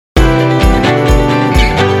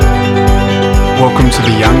Welcome to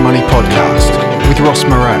the Young Money Podcast with Ross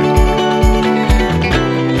Murray.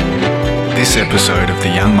 This episode of the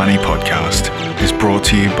Young Money Podcast is brought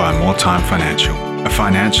to you by More Time Financial, a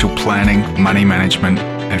financial planning, money management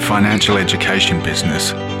and financial education business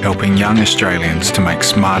helping young Australians to make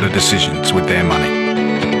smarter decisions with their money.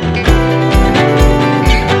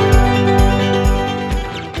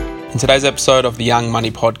 In today's episode of the Young Money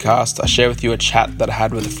Podcast, I share with you a chat that I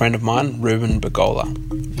had with a friend of mine, Reuben Bergola.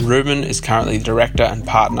 Reuben is currently the director and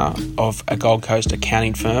partner of a Gold Coast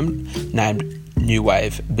accounting firm named New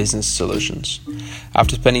Wave Business Solutions.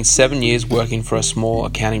 After spending 7 years working for a small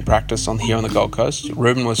accounting practice here on the Gold Coast,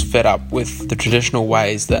 Reuben was fed up with the traditional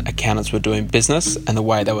ways that accountants were doing business and the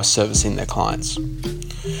way they were servicing their clients.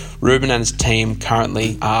 Reuben and his team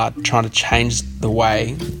currently are trying to change the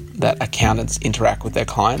way that accountants interact with their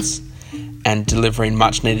clients and delivering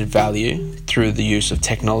much needed value through the use of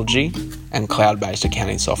technology and cloud-based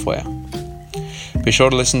accounting software. Be sure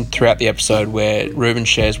to listen throughout the episode where Reuben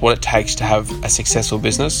shares what it takes to have a successful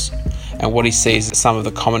business and what he sees as some of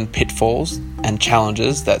the common pitfalls and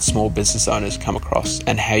challenges that small business owners come across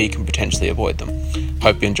and how you can potentially avoid them.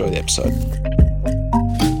 Hope you enjoy the episode.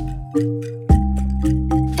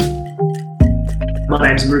 My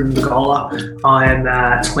name's Reuben Bergola. I'm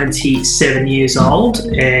 27 years old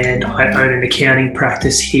and I own an accounting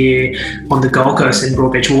practice here on the Gold Coast in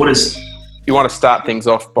Broadbeach Waters. You want to start things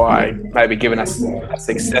off by maybe giving us a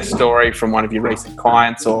success story from one of your recent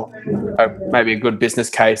clients or maybe a good business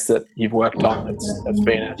case that you've worked on that's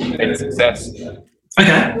been a success.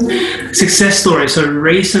 Okay, success story. So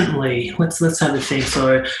recently, let's have a think.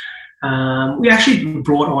 So we actually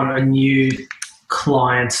brought on a new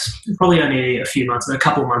client probably only a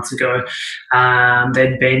couple of months ago.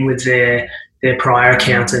 They'd been with their prior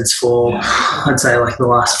accountants for, I'd say, like the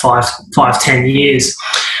last 10 years.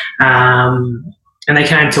 And they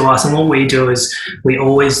came to us, and what we do is we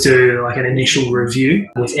always do like an initial review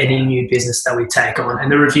with any new business that we take on.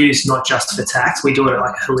 And the review is not just for tax. We do it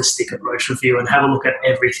like a holistic approach review and have a look at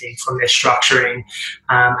everything from their structuring,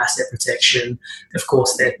 asset protection, of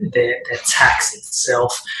course, their tax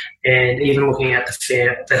itself, and even looking at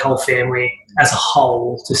the whole family as a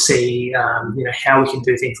whole to see how we can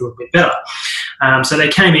do things a little bit better. So they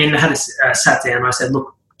came in, had sat down, and I said,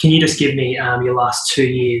 look, can you just give me your last 2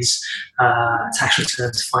 years tax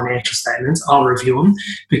returns, financial statements? I'll review them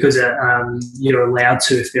because you're allowed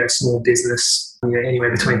to, if they're a small business, anywhere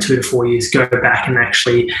between 2 to 4 years, go back and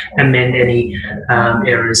actually amend any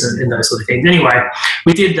errors and those sort of things. Anyway,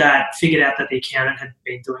 we did that, figured out that the accountant had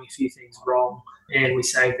been doing a few things wrong, and we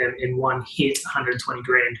saved them in one hit 120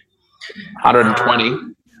 grand.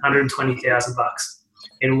 120,000 bucks.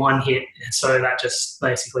 In one hit, so that just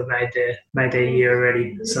basically made their year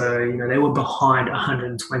already. So they were behind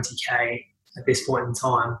 120k at this point in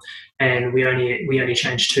time, and we only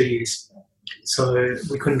changed 2 years, so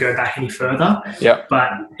we couldn't go back any further. Yeah.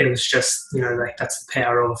 But it was just that's the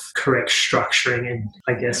power of correct structuring, and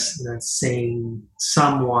I guess seeing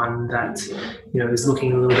someone that is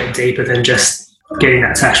looking a little bit deeper than just getting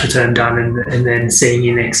that tax return done and then seeing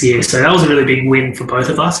you next year. So that was a really big win for both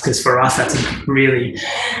of us, because for us that's a really,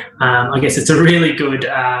 I guess it's a really good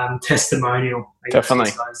testimonial.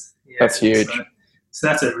 Definitely. Yeah, that's huge. So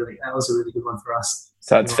that was a really good one for us.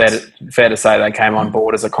 So it's fair to say they came on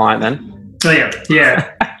board as a client then? Oh yeah,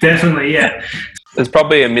 definitely, yeah. There's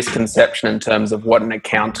probably a misconception in terms of what an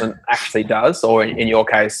accountant actually does, or in your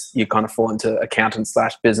case, you kind of fall into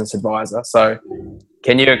accountant/business advisor. So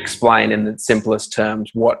can you explain in the simplest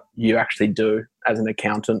terms what you actually do as an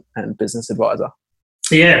accountant and business advisor?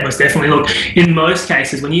 Yeah, most definitely. Look, in most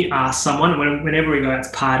cases, when you ask someone, whenever we go out to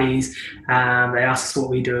parties, they ask us what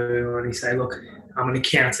we do, and we say, look, I'm an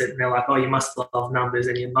accountant. And they're like, oh, you must love numbers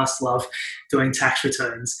and you must love doing tax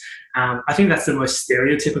returns. I think that's the most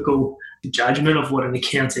stereotypical judgment of what an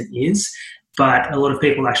accountant is. But a lot of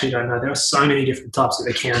people actually don't know. There are so many different types of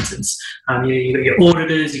accountants. You've got your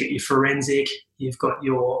auditors, you've got your forensic, you've got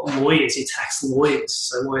your lawyers, your tax lawyers,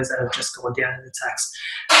 so lawyers that have just gone down in the tax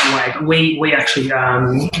way. But we actually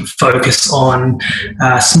focus on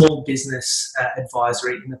small business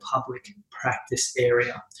advisory in the public practice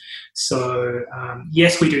area. So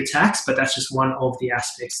yes, we do tax, but that's just one of the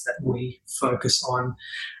aspects that we focus on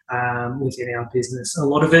within our business. A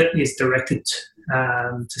lot of it is directed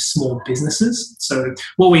to small businesses. So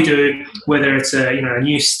what we do, whether it's a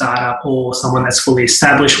new startup or someone that's fully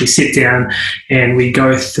established, we sit down and we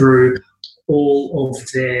go through all of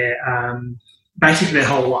their basically their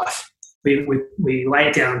whole life. we lay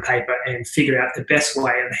it down on paper and figure out the best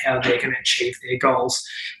way on how they're going to achieve their goals,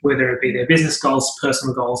 whether it be their business goals,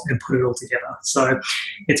 personal goals, and put it all together. So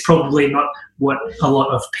it's probably not what a lot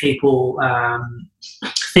of people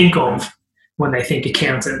think of when they think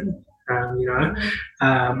accountant.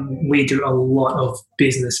 We do a lot of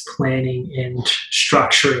business planning and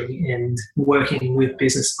structuring and working with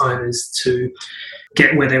business owners to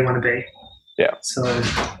get where they want to be. Yeah. So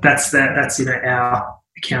that's our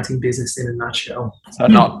accounting business in a nutshell. So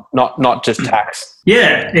not just tax.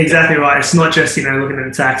 Yeah, exactly right. It's not just looking at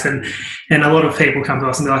the tax, and a lot of people come to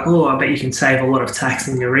us and be like, "Oh, I bet you can save a lot of tax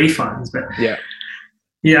in your refunds." But I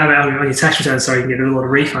mean, on your tax return, you can get a lot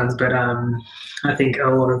of refunds, but I think a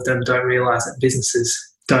lot of them don't realise that businesses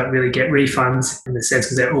don't really get refunds in the sense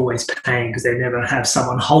because they're always paying because they never have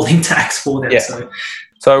someone holding tax for them. Yeah.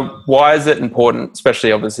 So why is it important,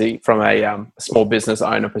 especially obviously from a small business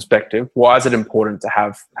owner perspective, why is it important to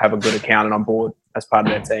have a good accountant on board as part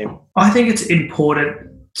of their team? I think it's important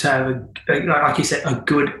to have, like you said, a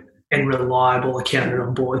good and reliable accountant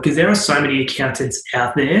on board, because there are so many accountants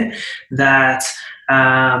out there that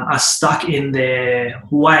are stuck in their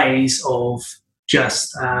ways of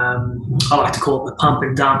just, I like to call it the pump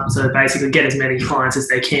and dump. So basically get as many clients as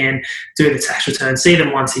they can, do the tax return, see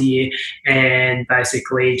them once a year, and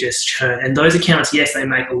basically just churn. And those accountants, yes, they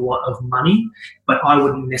make a lot of money, but I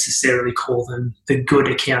wouldn't necessarily call them the good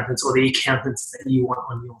accountants or the accountants that you want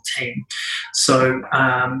on your team. So,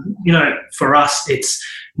 for us, it's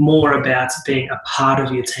more about being a part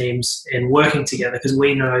of your teams and working together, because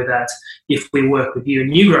we know that if we work with you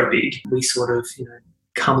and you grow big, we sort of,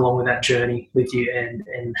 come along with that journey with you and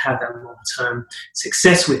have that long-term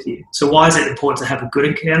success with you. So why is it important to have a good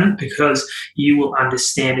accountant? Because you will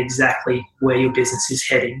understand exactly where your business is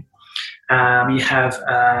heading. You have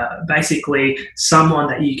basically someone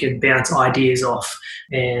that you can bounce ideas off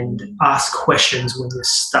and ask questions when you're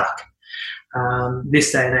stuck.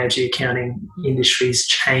 This day and age, the accounting industry is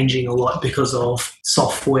changing a lot because of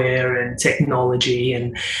software and technology,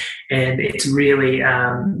 and it's really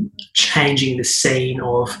changing the scene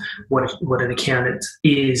of what an accountant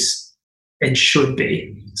is and should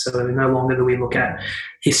be. So no longer do we look at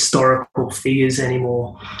historical figures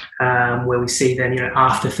anymore, where we see them,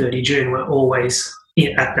 after 30 June, we're always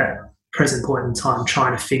at that present point in time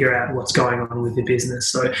trying to figure out what's going on with the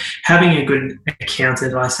business. So having a good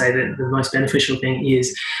accountant, I say that the most beneficial thing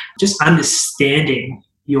is just understanding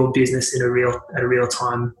your business in a real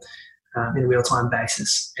time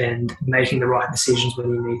basis and making the right decisions when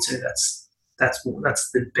you need to. That's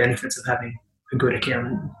the benefits of having a good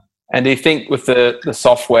accountant. And do you think with the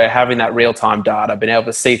software, having that real-time data, being able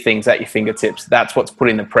to see things at your fingertips, that's what's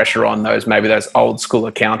putting the pressure on those old school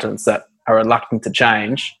accountants that are reluctant to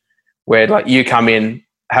change, where like you come in,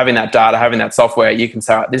 having that data, having that software, you can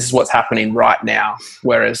say, this is what's happening right now.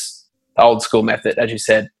 Whereas the old school method, as you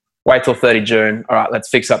said, wait till 30 June. All right, let's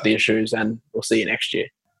fix up the issues and we'll see you next year.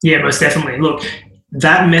 Yeah, most definitely. Look,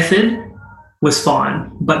 that method was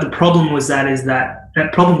fine, but the problem with that is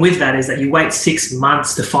that you wait 6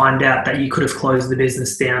 months to find out that you could have closed the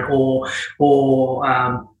business down or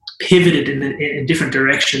pivoted in a different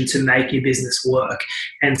direction to make your business work.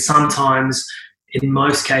 And sometimes, in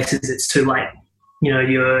most cases, it's too late.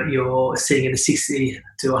 You're sitting in a $60,000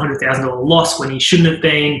 to $100,000 loss when you shouldn't have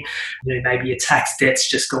been. Maybe your tax debt's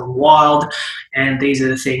just gone wild, and these are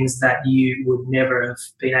the things that you would never have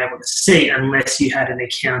been able to see unless you had an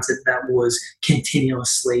accountant that was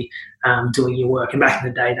continuously doing your work. And back in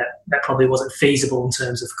the day, that probably wasn't feasible in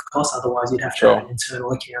terms of cost. Otherwise, you'd have to have an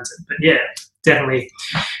internal accountant. But yeah, definitely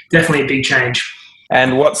a big change.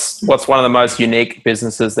 And what's one of the most unique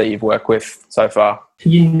businesses that you've worked with so far?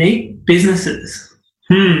 Unique businesses.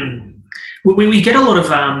 We get a lot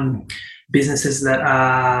of businesses that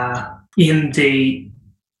are in the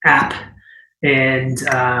app and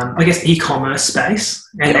I guess e-commerce space,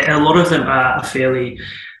 and a lot of them are fairly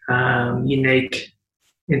unique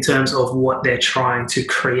in terms of what they're trying to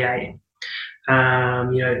create.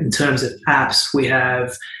 In terms of apps, we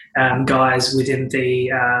have guys within the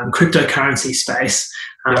cryptocurrency space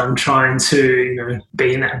trying to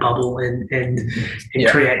be in that bubble and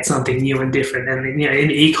create something new and different. And in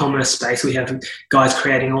the e-commerce space, we have guys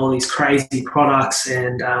creating all these crazy products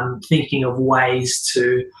and thinking of ways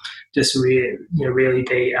to just really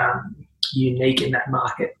be unique in that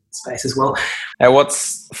market space as well. Now,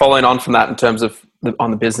 what's following on from that in terms of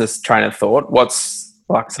on the business train of thought? What's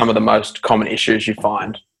like some of the most common issues you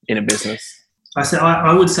find in a business?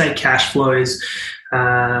 I would say cash flows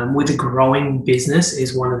with a growing business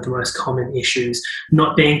is one of the most common issues.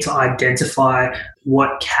 Not being to identify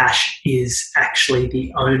what cash is actually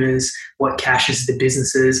the owners, what cash is the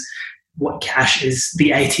businesses, what cash is, the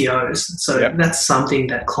ATOs. So that's something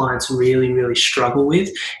that clients really, really struggle with,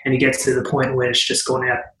 and it gets to the point where it's just gotten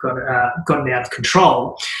out of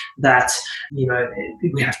control. That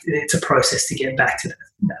it's a process to get back to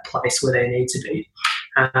that place where they need to be.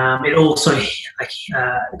 It also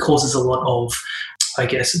causes a lot of, I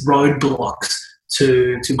guess, roadblocks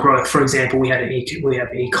to growth. For example, we have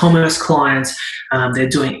e-commerce clients. They're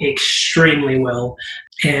doing extremely well,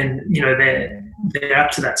 and they're up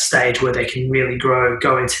to that stage where they can really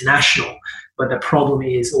go international. But the problem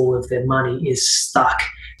is all of their money is stuck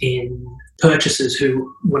in purchasers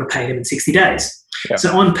who want to pay them in 60 days. Yeah.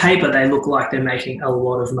 So on paper, they look like they're making a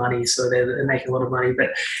lot of money. So they're making a lot of money, but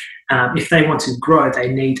if they want to grow,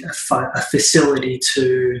 they need a facility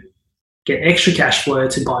to get extra cash flow,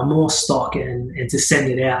 to buy more stock and to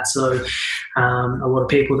send it out. So a lot of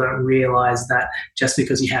people don't realize that just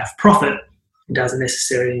because you have profit, it doesn't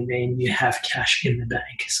necessarily mean you have cash in the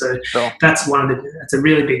bank. So that's a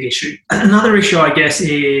really big issue. Another issue, I guess,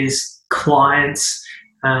 is clients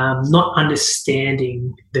not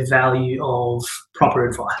understanding the value of proper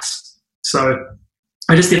advice. So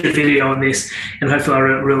I just did a video on this, and hopefully I'll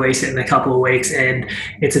release it in a couple of weeks. And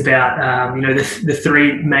it's about the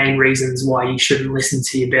three main reasons why you shouldn't listen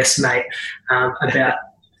to your best mate about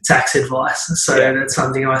tax advice. So that's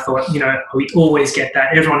something I thought, we always get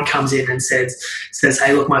that. Everyone comes in and says,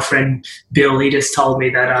 hey, look, my friend Bill, he just told me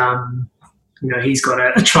that he's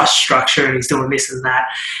got a trust structure and he's doing this and that.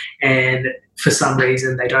 And for some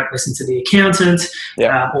reason, they don't listen to the accountant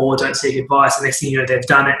or don't seek advice. And next thing you know, they've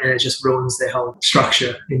done it, and it just ruins their whole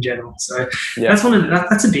structure in general. So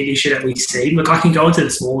that's a big issue that we see. Look, I can go into the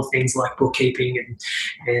smaller things like bookkeeping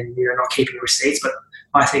and not keeping receipts, but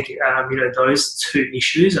I think those two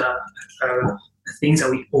issues are the things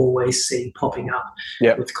that we always see popping up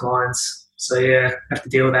with clients. So I have to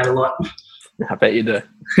deal with that a lot. I bet you do.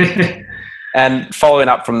 And following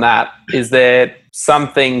up from that, is there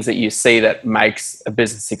some things that you see that makes a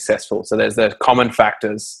business successful? So there's the common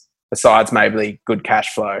factors besides maybe good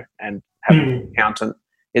cash flow and having an accountant.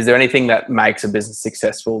 Is there anything that makes a business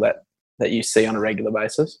successful that you see on a regular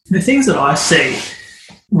basis? The things that I see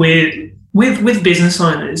with business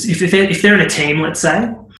owners, if they're in a team, let's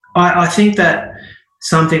say, I think that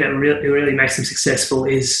something that really makes them successful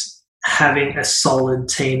is having a solid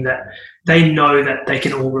team that they know that they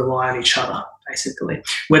can all rely on each other, basically,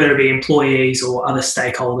 whether it be employees or other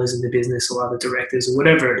stakeholders in the business or other directors or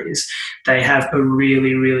whatever it is. They have a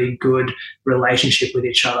really, really good relationship with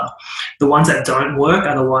each other. The ones that don't work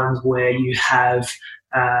are the ones where you have,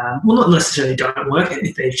 not necessarily don't work,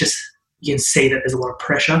 they just, you can see that there's a lot of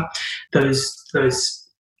pressure. Those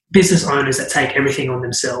business owners that take everything on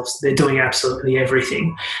themselves, they're doing absolutely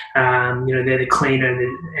everything. They're the cleaner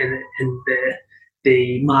and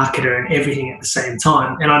the marketer and everything at the same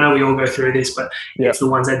time. And I know we all go through this, but it's the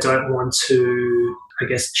ones that don't want to, I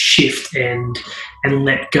guess, shift and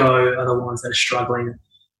let go are the ones that are struggling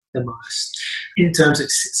the most. In terms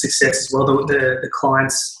of success as well, the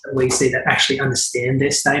clients that we see that actually understand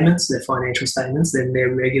their statements, their financial statements, then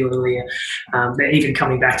they're regularly, they're even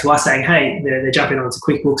coming back to us saying, hey, they're jumping onto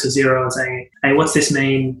QuickBooks or Xero and saying, hey, what's this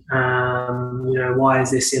mean? Why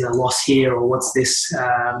is this in a loss here? Or what's this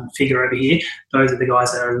figure over here? Those are the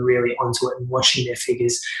guys that are really onto it and watching their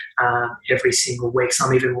figures every single week.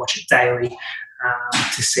 Some even watch it daily.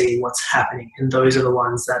 To see what's happening, and those are the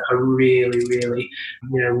ones that are really, really,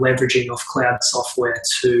 leveraging off cloud software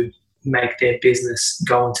to make their business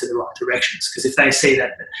go into the right directions. Because if they see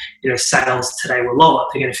that, sales today were lower,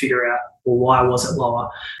 they're going to figure out, well, why was it lower,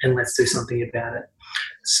 and let's do something about it.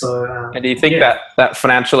 So, and do you think that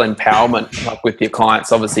financial empowerment, like with your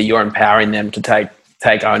clients, obviously you're empowering them to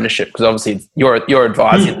take ownership, because obviously you're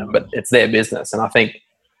advising them, but it's their business, and I think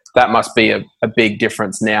that must be a big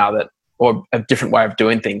difference now, or a different way of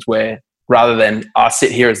doing things, where rather than I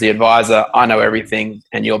sit here as the advisor, I know everything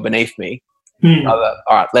and you're beneath me. All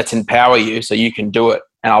right, let's empower you so you can do it,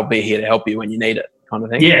 and I'll be here to help you when you need it, kind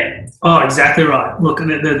of thing. Yeah. Oh, exactly right. Look,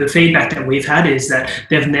 the feedback that we've had is that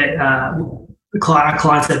our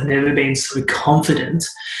clients have never been so confident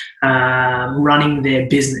running their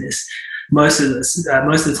business. Most of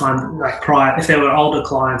the time, like prior, if they were older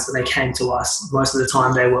clients and they came to us, most of the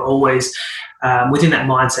time they were always within that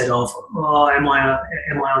mindset of, am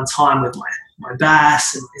I on time with my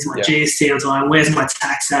BAS? Is my GST on time? Where's my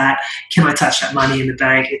tax at? Can I touch that money in the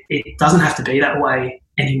bank? It doesn't have to be that way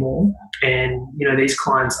anymore. And these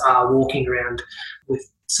clients are walking around with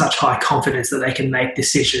such high confidence that they can make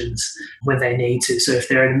decisions when they need to. So if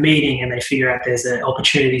they're in a meeting and they figure out there's an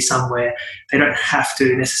opportunity somewhere, they don't have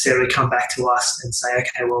to necessarily come back to us and say,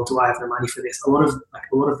 okay, well, do I have the money for this? A lot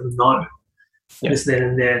of them know. just then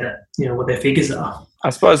and there that, what their figures are. I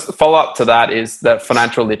suppose the follow-up to that is the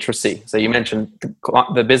financial literacy. So you mentioned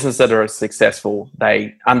the business that are successful,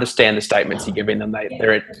 they understand the statements you're giving them.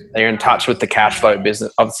 They're in touch with the cash flow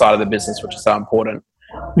business of the side of the business, which is so important.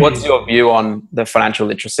 What's your view on the financial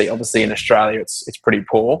literacy? Obviously in Australia, it's pretty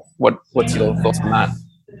poor. What's your thoughts on that?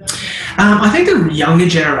 I think the younger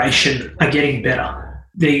generation are getting better.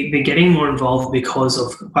 They're getting more involved because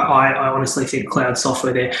of, I honestly think, cloud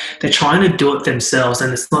software. They're trying to do it themselves,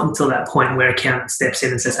 and it's not until that point where accountant steps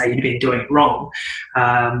in and says, hey, you've been doing it wrong,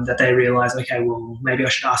 that they realise, okay, well, maybe I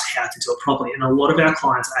should ask how to do it properly. And a lot of our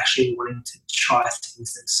clients are actually wanting to try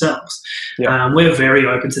things themselves. Yeah. We're very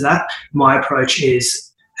open to that. My approach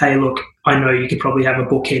is, hey, look, I know you could probably have a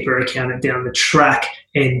bookkeeper or accountant down the track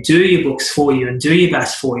and do your books for you and do your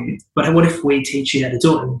best for you. But what if we teach you how to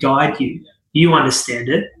do it and guide you? You understand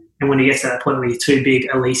it, and when you get to that point where you're too big,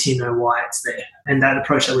 at least you know why it's there. And that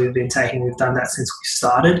approach that we've been taking, we've done that since we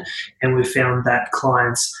started, and we've found that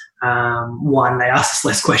clients, one, they ask us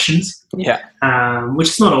less questions, which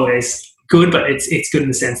is not always good, but it's good in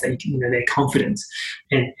the sense that they're confident,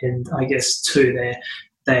 and I guess two,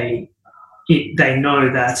 they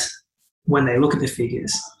know that when they look at the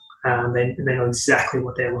figures, they know exactly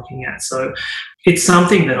what they're looking at. So it's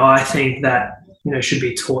something that I think that should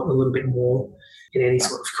be taught a little bit more in any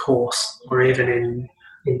sort of course, or even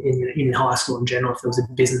in high school in general. If there was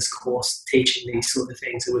a business course teaching these sort of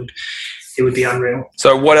things, it would be unreal.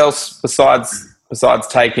 So what else besides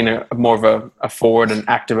taking a more of a forward and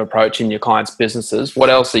active approach in your clients' businesses, what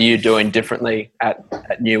else are you doing differently at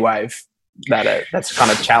New Wave that's kind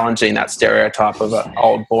of challenging that stereotype of an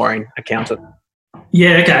old, boring accountant?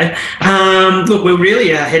 Yeah, okay. Look, we're really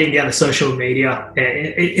heading down to social media.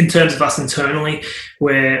 In terms of us internally,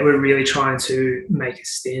 we're really trying to make a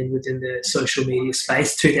stand within the social media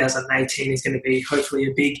space. 2018 is going to be hopefully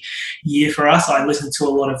a big year for us. I listen to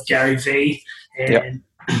a lot of Gary Vee, and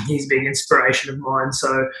he's a big inspiration of mine.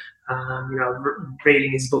 So,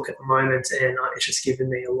 reading his book at the moment, and it's just given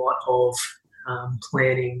me a lot of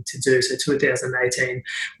planning to do. So 2018,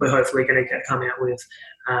 we're hopefully going to come out with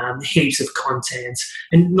heaps of content,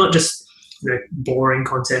 and not just boring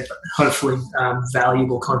content, but hopefully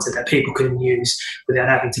valuable content that people can use without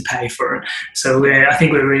having to pay for it. So I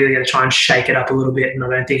think we're really going to try and shake it up a little bit, and I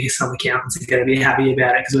don't think some accountants are going to be happy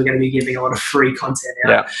about it, because we're going to be giving a lot of free content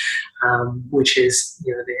out, which is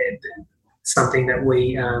something that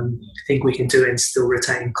we think we can do and still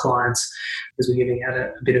retain clients, because we're giving out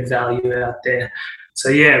a bit of value out there.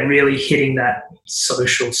 So really hitting that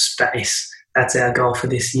social space. That's our goal for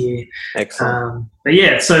this year. Excellent.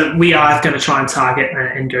 So we are going to try and target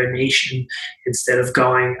and go niche, and instead of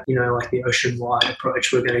going, like the ocean-wide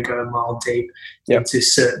approach, we're going to go mile deep into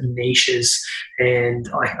certain niches. And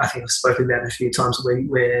I think I've spoken about it a few times.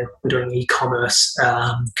 We're doing e-commerce,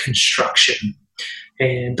 construction,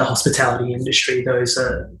 and the hospitality industry. Those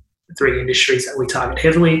are three industries that we target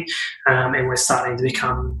heavily, and we're starting to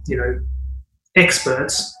become,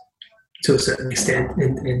 experts to a certain extent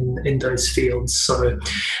in those fields. So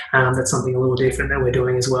that's something a little different that we're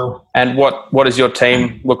doing as well. And what does your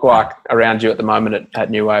team look like around you at the moment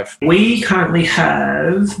at New Wave? We currently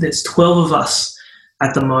there's 12 of us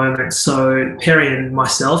at the moment. So Perry and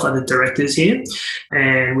myself are the directors here,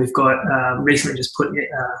 and we've got recently just put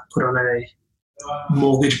on a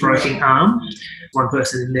mortgage broking arm. One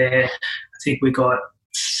person in there. I think we've got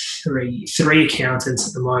three accountants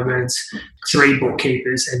at the moment, 3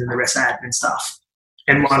 bookkeepers, and then the rest are admin staff,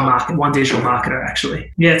 and one digital marketer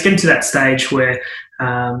actually. Yeah, it's getting to that stage where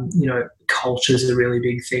culture is a really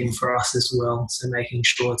big thing for us as well. So making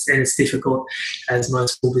sure it's difficult, as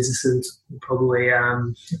most small businesses probably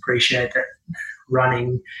appreciate, that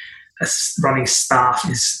running staff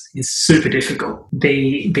is super difficult.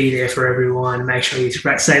 Be there for everyone. Make sure you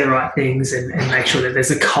say the right things, and make sure that there's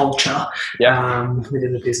a culture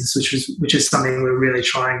within the business, which is something we're really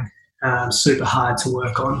trying super hard to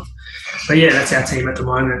work on. But that's our team at the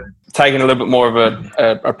moment. Taking a little bit more of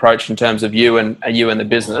a approach in terms of you and the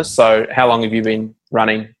business. So how long have you been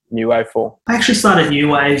running New Wave for? I actually started New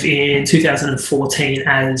Wave in 2014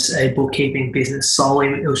 as a bookkeeping business solely.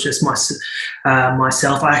 It was just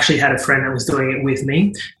myself. I actually had a friend that was doing it with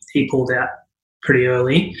me. He pulled out pretty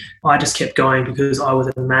early. I just kept going because I was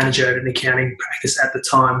a manager at an accounting practice at the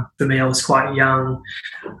time. For me, I was quite young.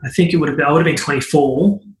 I think I would have been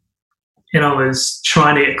 24, and I was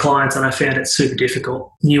trying to get clients, and I found it super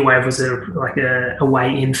difficult. New Wave was a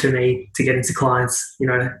way in for me to get into clients.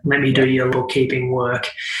 Let me do your bookkeeping work,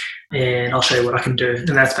 and I'll show you what I can do. And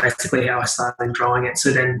that's basically how I started growing it.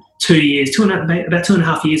 So then about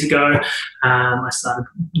 2.5 years ago, I started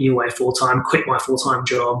New Way full-time, quit my full-time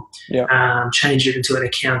job, changed it into an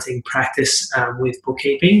accounting practice with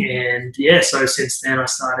bookkeeping. And so since then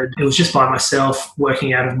it was just by myself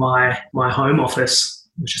working out of my home office,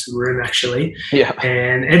 which is a room actually. Yeah.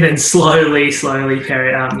 And then slowly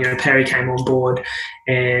Perry came on board,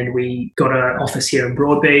 and we got an office here in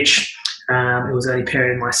Broadbeach. It was only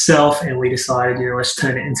Perry and myself, and we decided, let's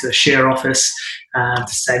turn it into a share office to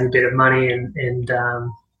save a bit of money and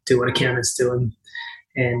do what accountants do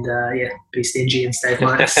and be stingy and save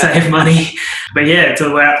money. But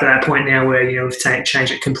so we're up to that point now where we've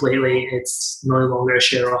changed it completely. It's no longer a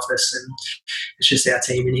share office, and it's just our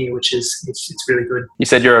team in here, which is it's really good. You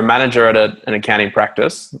said you're a manager at an accounting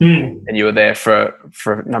practice, and you were there for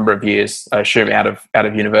a number of years, I assume out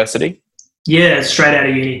of university. Yeah, straight out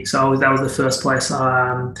of uni. So that was the first place,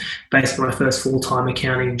 basically my first full-time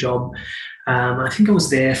accounting job. I think I was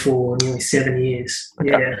there for nearly 7 years. Okay.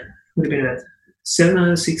 Yeah, would have been about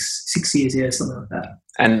 6 years, something like that.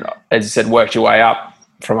 And as you said, worked your way up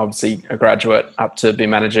from obviously a graduate up to be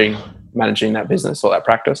managing that business or that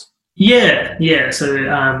practice? Yeah. So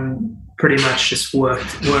pretty much just work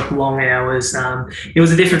long hours. It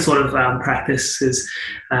was a different sort of practice because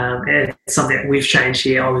it's something that we've changed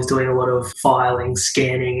here. I was doing a lot of filing,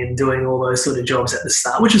 scanning, and doing all those sort of jobs at the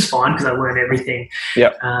start, which was fine because I learned everything.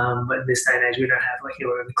 Yep. But in this day and age, we don't have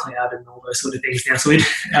in the cloud and all those sort of things now. So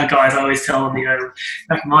our guys, I always tell them,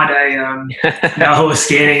 back in my day, I was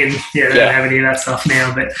scanning and they don't have any of that stuff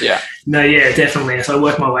now. But definitely. So I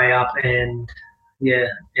worked my way up, and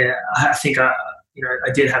I think I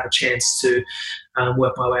did have a chance to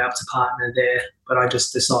work my way up to partner there, but I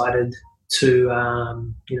just decided to,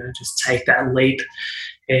 just take that leap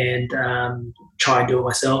and try and do it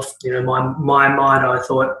myself. My mind, I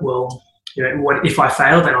thought, well, what if I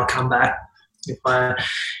fail? Then I'll come back.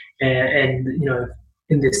 In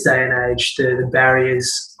this day and age, the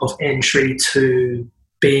barriers of entry to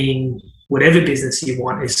being whatever business you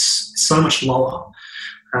want is so much lower.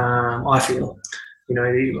 I feel.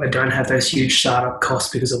 I don't have those huge startup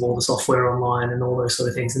costs because of all the software online and all those sort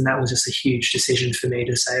of things. And that was just a huge decision for me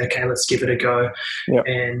to say, okay, let's give it a go. Yep.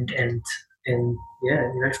 And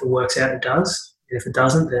if it works out, it does. And if it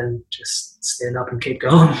doesn't, then just stand up and keep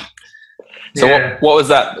going. So what was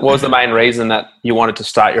that? What was the main reason that you wanted to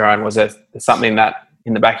start your own? Was there something that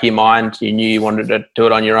in the back of your mind you knew you wanted to do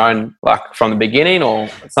it on your own, like from the beginning, or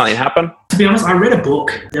something happened? To be honest, I read a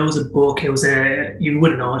book. There was a book. It was you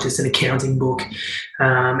wouldn't know, it's just an accounting book.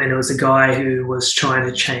 And it was a guy who was trying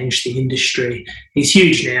to change the industry. He's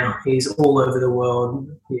huge now. He's all over the world,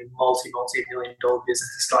 multi-million-dollar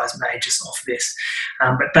business this guy's made just off this.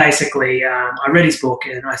 But basically, I read his book,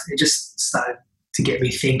 and it just started to get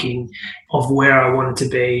me thinking of where I wanted to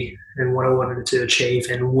be and what I wanted to achieve,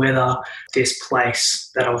 and whether this place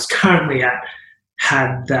that I was currently at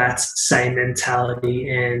had that same mentality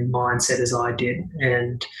and mindset as I did.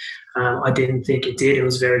 And I didn't think it did. It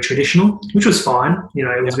was very traditional, which was fine.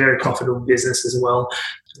 It was very profitable business as well.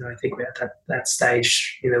 I think we're at that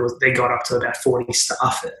stage, they got up to about 40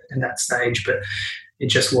 staff at that stage, but it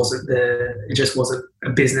just wasn't a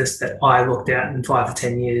business that I looked at in 5 to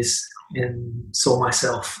 10 years and saw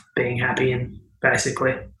myself being happy in,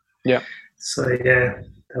 basically. Yeah. So that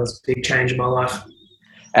was a big change in my life.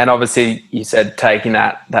 And obviously, you said taking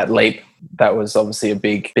that leap, that was obviously a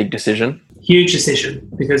big decision. Huge decision,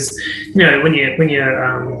 because when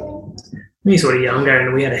you're sort of younger,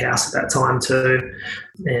 and we had a house at that time too,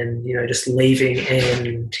 and just leaving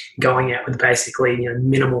and going out with basically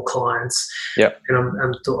minimal clients. Yeah.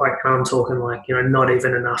 And I'm talking like not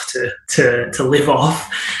even enough to live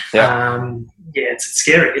off. Yeah. It's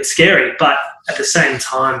scary. It's scary, but at the same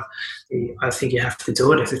time, I think you have to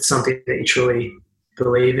do it if it's something that you truly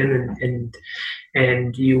believe in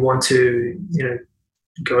and you want to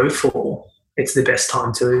go for. It's the best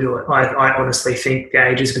time to do it. I honestly think the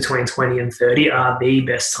ages between 20 and 30 is the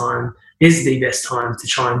best time to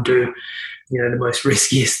try and do the most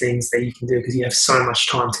riskiest things that you can do, because you have so much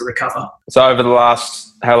time to recover. So over the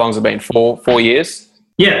last, how long has it been? 4 years?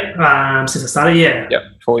 Yeah, since I started, yeah. Yep,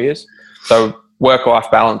 4 years. So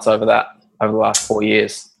work-life balance over the last 4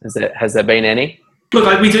 years, has there been any?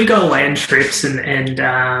 Look, we do go away on trips, and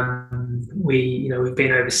we've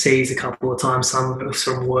been overseas a couple of times. Some of it was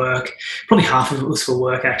from work. Probably half of it was for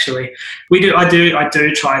work, actually. I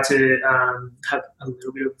do try to have a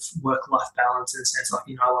little bit of work-life balance in the sense, like,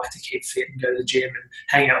 I like to keep fit and go to the gym and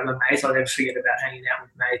hang out with my mates. I never forget about hanging out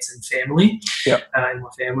with mates and family. In my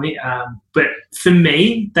family. But for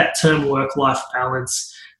me, that term work-life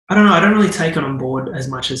balance, I don't know. I don't really take it on board as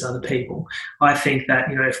much as other people. I think that,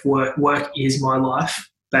 if work is my life,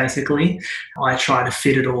 basically, I try to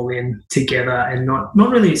fit it all in together and not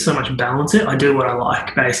really so much balance it. I do what I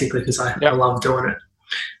like, basically, because I love doing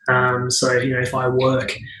it. So, if I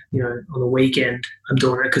work, on the weekend, I'm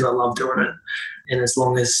doing it because I love doing it. And as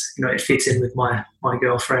long as, it fits in with my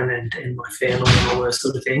girlfriend and my family and all those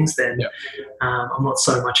sort of things, then I'm not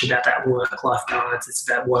so much about that work-life balance. It's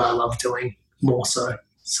about what I love doing more so.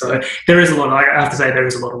 So there is a lot. I have to say, there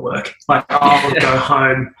is a lot of work. Like, I'll go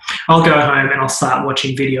home and I'll start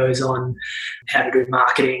watching videos on how to do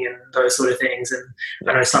marketing and those sort of things. And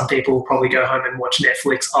I know some people will probably go home and watch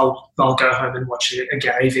Netflix. I'll go home and watch a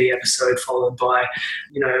Gary Vee episode, followed by,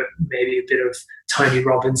 maybe a bit of Tony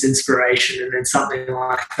Robbins inspiration, and then something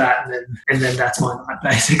like that, and then that's my night,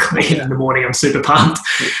 basically. And in the morning, I'm super pumped.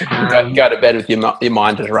 Go to bed with your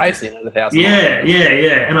mind just racing at 1,000.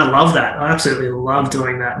 Yeah, and I love that. I absolutely love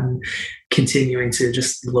doing that and continuing to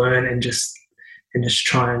just learn and just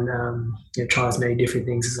try and try as many different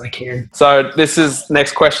things as I can. So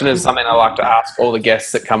next question is something I like to ask all the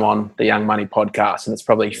guests that come on the Young Money podcast, and it's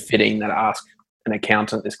probably fitting that I ask an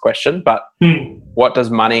accountant this question, but what does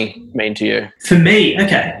money mean to you? For me,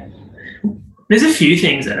 okay. There's a few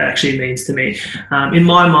things that it actually means to me. In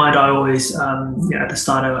my mind, I always, at the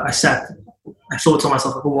start of it, I thought to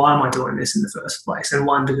myself, like, well, why am I doing this in the first place? And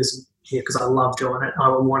one, because I love doing it. I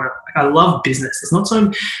love business. It's not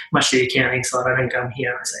so much the accounting side. I don't come here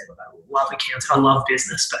and I say, well, I love accounting. I love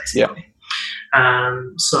business, basically.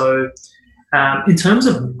 So in terms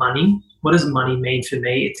of money, what does money mean for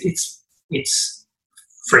me? It's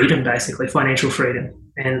freedom, basically, financial freedom.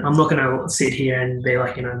 And I'm not going to sit here and be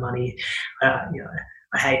like, money,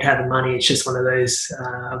 I hate having money. It's just one of those,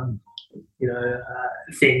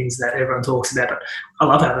 things that everyone talks about. But I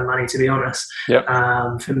love having money, to be honest.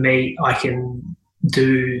 For me, I can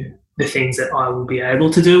do the things that I will be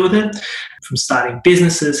able to do with it, from starting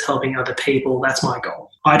businesses, helping other people. That's my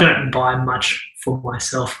goal. I don't buy much for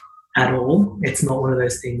myself at all. It's not one of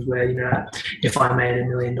those things where, if I made $1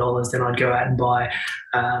 million, then I'd go out and buy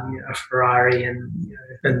a Ferrari and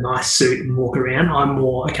a nice suit and walk around. I'm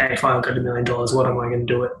more, okay, if I got $1 million, what am I going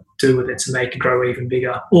to do with it to make it grow even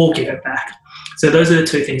bigger, or give it back? So those are the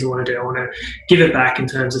two things I want to do. I want to give it back in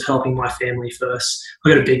terms of helping my family first.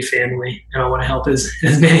 I've got a big family and I want to help as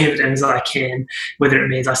many of them as I can, whether it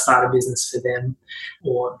means I start a business for them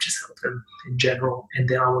or just help them in general. And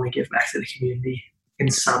then I want to give back to the community in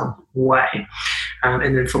some way.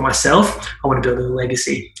 And then for myself, I want to build a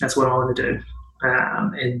legacy. That's what I want to do.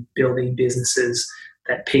 And building businesses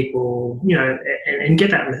that people, and get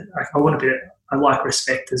that. I like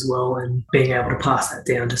respect as well, and being able to pass that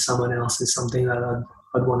down to someone else is something that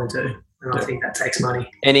I'd want to do. And I think that takes money.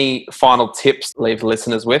 Any final tips to leave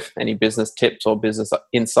listeners with? Any business tips or business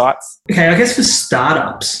insights? Okay, I guess for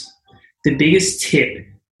startups, the biggest tip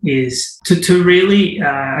is to really,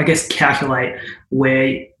 calculate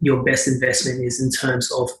where your best investment is in terms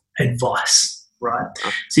of advice, right?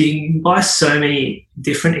 So you can buy so many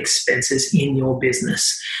different expenses in your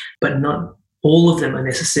business, but not all of them are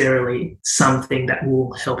necessarily something that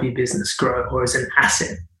will help your business grow or as an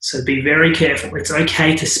asset. So be very careful. It's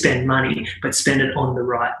okay to spend money, but spend it on the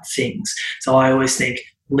right things. So I always think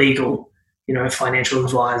legal, financial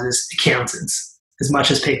advisors, accountants. As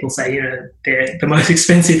much as people say, they're the most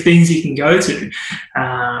expensive things you can go to,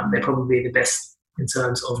 they're probably the best in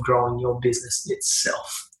terms of growing your business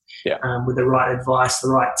itself. With the right advice, the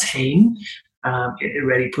right team, it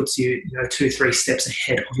really puts you, 2-3 steps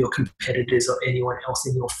ahead of your competitors or anyone else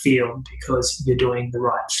in your field, because you're doing the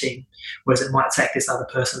right thing. Whereas it might take this other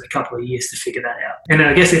person a couple of years to figure that out. And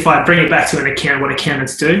I guess if I bring it back to what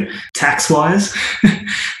accountants do, tax-wise,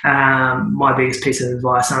 my biggest piece of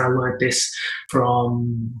advice, and I learned this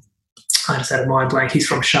from, I just had a mind blank, he's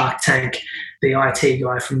from Shark Tank, the IT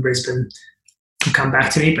guy from Brisbane, will come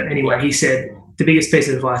back to me. But anyway, he said, the biggest piece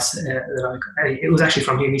of advice it was actually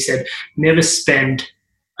from him. He said, never spend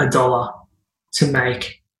 $1 to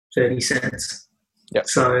make 30 cents.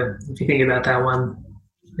 So if you think about that one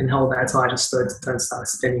and hold that tight, just don't start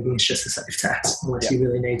spending things just to save tax unless you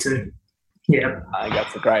really need to. I think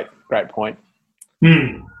that's a great point.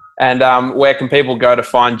 And where can people go to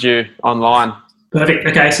find you online? Perfect.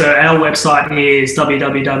 Okay, so our website is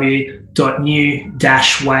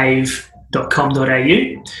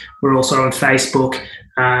www.new-wave.com.au. We're also on Facebook.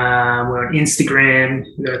 We're on Instagram.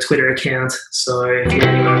 We've got a Twitter account. So if you're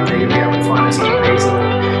anywhere on there, you'll be able to find us quite easily.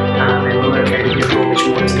 And we're located in Broadbeach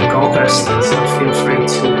Waters in the Gold Coast. So feel free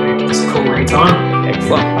to give us a call anytime.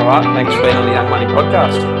 Excellent. All right. Thanks for being on the Young Money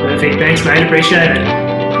podcast. Perfect. Thanks, mate. Appreciate it.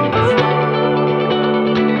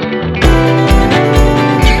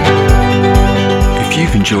 If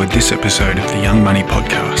you've enjoyed this episode of the Young Money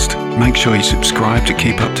Podcast, make sure you subscribe to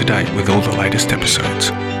keep up to date with all the latest episodes.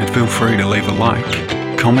 And feel free to leave a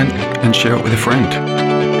like, comment, and share it with a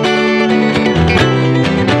friend.